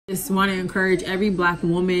Just want to encourage every Black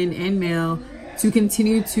woman and male to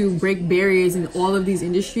continue to break barriers in all of these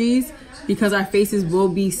industries, because our faces will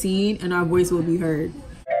be seen and our voice will be heard.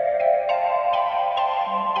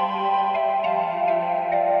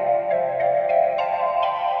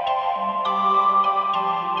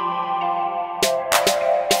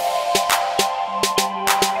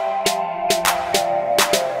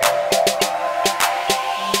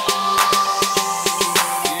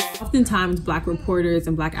 Oftentimes, Black reporters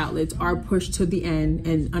and Black outlets are pushed to the end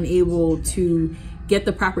and unable to get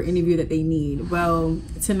the proper interview that they need. Well,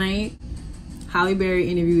 tonight, Halle Berry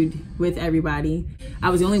interviewed with everybody. I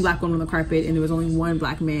was the only Black woman on the carpet, and there was only one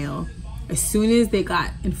Black male. As soon as they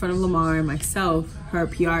got in front of Lamar and myself, her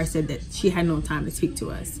PR said that she had no time to speak to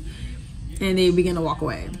us, and they began to walk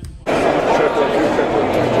away. So we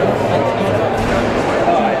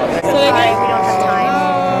don't have time.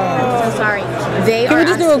 I'm so sorry. Can we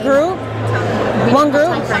just do a group? One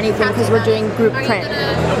group? For anything, because we're doing group print,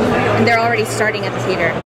 and they're already starting at the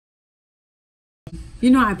theater. You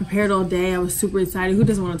know, I prepared all day. I was super excited. Who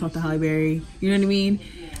doesn't want to talk to Halle Berry? You know what I mean?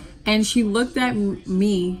 And she looked at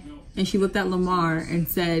me and she looked at Lamar and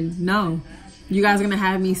said, "No, you guys are gonna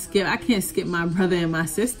have me skip. I can't skip my brother and my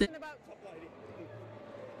sister."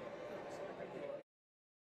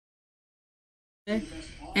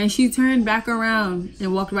 And she turned back around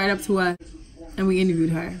and walked right up to us, and we interviewed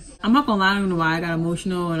her. I'm not gonna lie, I don't know why I got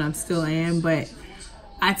emotional, and I still am, but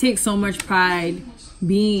I take so much pride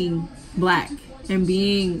being Black and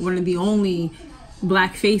being one of the only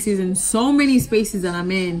Black faces in so many spaces that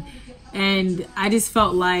I'm in. And I just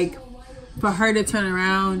felt like for her to turn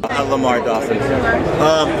around, Lamar Dawson.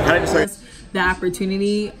 The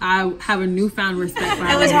opportunity, I have a newfound respect for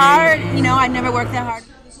her. It was hard, you know, I never worked that hard.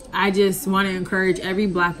 I just want to encourage every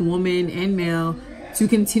Black woman and male to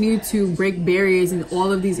continue to break barriers in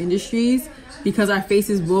all of these industries, because our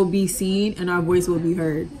faces will be seen and our voice will be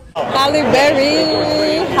heard. Halle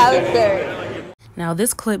Berry, Halle Berry. Now,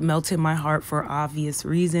 this clip melted my heart for obvious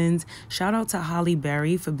reasons. Shout out to Halle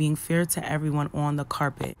Berry for being fair to everyone on the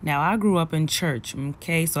carpet. Now, I grew up in church,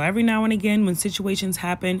 okay? So every now and again, when situations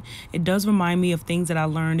happen, it does remind me of things that I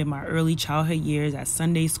learned in my early childhood years at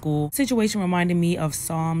Sunday school. The situation reminded me of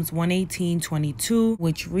Psalms 118:22,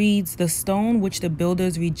 which reads, "The stone which the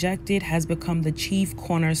builders rejected has become the chief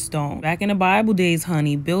cornerstone." Back in the Bible days,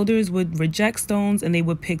 honey, builders would reject stones and they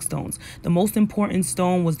would pick stones. The most important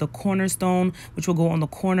stone was the cornerstone, which will go on the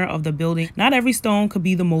corner of the building. Not every stone could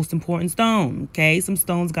be the most important stone, okay? Some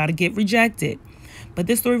stones got to get rejected. But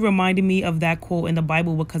this story reminded me of that quote in the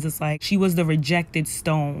Bible, because it's like she was the rejected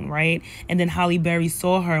stone, right? And then Halle Berry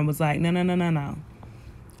saw her and was like, no.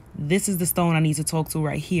 This is the stone I need to talk to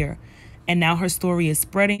right here. And now her story is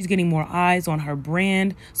spreading. She's getting more eyes on her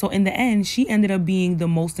brand. So in the end, she ended up being the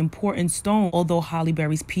most important stone, although Halle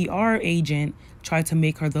Berry's PR agent tried to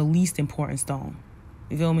make her the least important stone.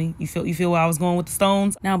 You feel me? You feel where I was going with the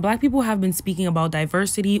stones? Now, Black people have been speaking about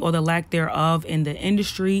diversity or the lack thereof in the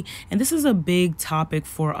industry, and this is a big topic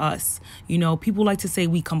for us. You know, people like to say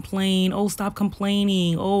we complain. Oh, stop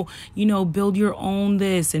complaining. Oh, you know, build your own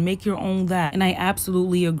this and make your own that. And I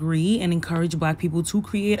absolutely agree and encourage Black people to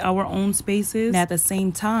create our own spaces. And at the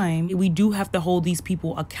same time, we do have to hold these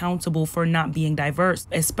people accountable for not being diverse,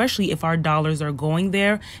 especially if our dollars are going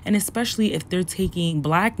there, and especially if they're taking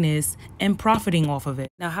Blackness and profiting off of it.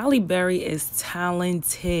 Now, Halle Berry is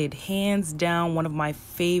talented, hands down one of my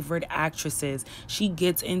favorite actresses. She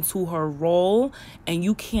gets into her role and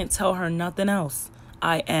you can't tell her nothing else.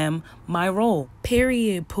 I am my role,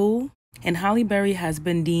 period, poo. And Halle Berry has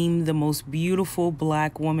been deemed the most beautiful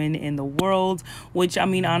Black woman in the world, which, I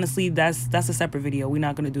mean, honestly, that's a separate video. We're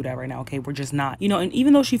not going to do that right now, okay? We're just not. You know, and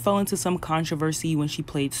even though she fell into some controversy when she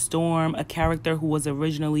played Storm, a character who was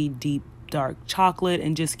originally deep dark chocolate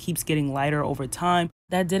and just keeps getting lighter over time,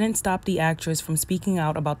 that didn't stop the actress from speaking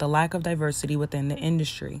out about the lack of diversity within the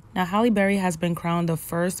industry. Now, Halle Berry has been crowned the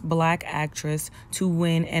first Black actress to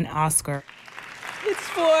win an Oscar. It's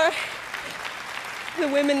for the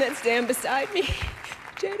women that stand beside me: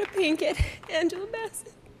 Jada Pinkett, Angela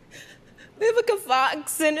Bassett, Vivica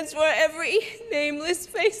Fox, and it's for every nameless,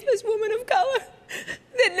 faceless woman of color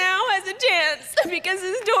that now has a chance, because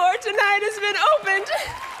this door tonight has been opened.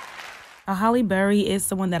 Halle Berry is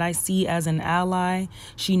someone that I see as an ally.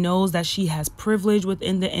 She knows that she has privilege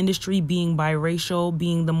within the industry, being biracial,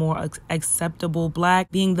 being the more acceptable Black,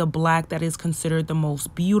 being the Black that is considered the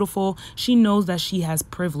most beautiful. She knows that she has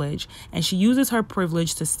privilege, and she uses her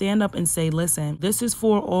privilege to stand up and say, listen, this is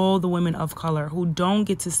for all the women of color who don't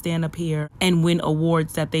get to stand up here and win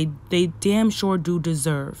awards that they damn sure do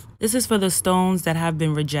deserve. This is for the stones that have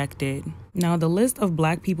been rejected. Now, the list of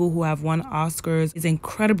black people who have won Oscars is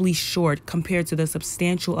incredibly short compared to the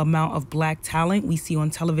substantial amount of black talent we see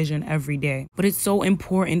on television every day. But it's so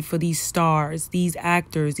important for these stars, these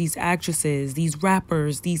actors, these actresses, these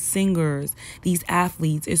rappers, these singers, these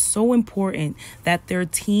athletes. It's so important that their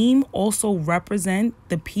team also represent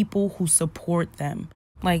the people who support them.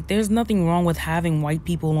 Like, there's nothing wrong with having white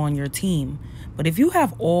people on your team. But if you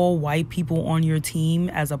have all white people on your team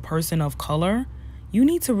as a person of color, you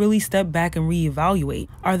need to really step back and reevaluate.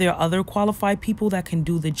 Are there other qualified people that can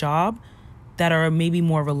do the job, that are maybe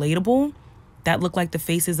more relatable, that look like the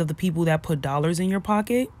faces of the people that put dollars in your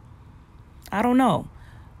pocket? I don't know.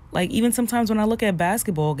 Like, even sometimes when I look at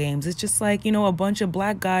basketball games, it's just like, you know, a bunch of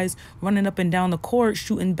black guys running up and down the court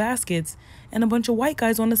shooting baskets and a bunch of white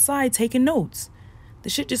guys on the side taking notes. The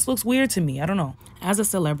shit just looks weird to me. I don't know. As a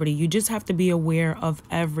celebrity, you just have to be aware of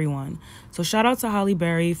everyone. So shout out to Halle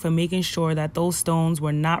Berry for making sure that those stones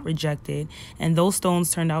were not rejected, and those stones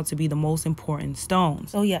turned out to be the most important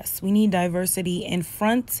stones. So yes, we need diversity in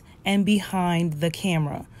front and behind the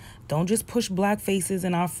camera. Don't just push black faces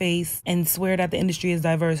in our face and swear that the industry is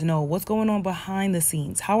diverse. No, what's going on behind the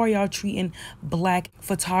scenes? How are y'all treating black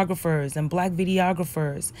photographers and black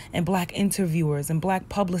videographers and black interviewers and black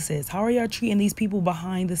publicists? How are y'all treating these people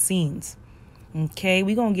behind the scenes? Okay,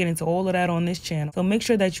 we're going to get into all of that on this channel. So make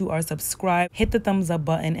sure that you are subscribed, hit the thumbs up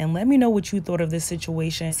button, and let me know what you thought of this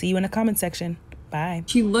situation. See you in the comment section. Bye.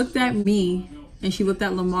 She looked at me and she looked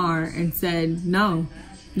at Lamar and said, no,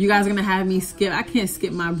 you guys are going to have me skip. I can't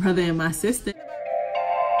skip my brother and my sister.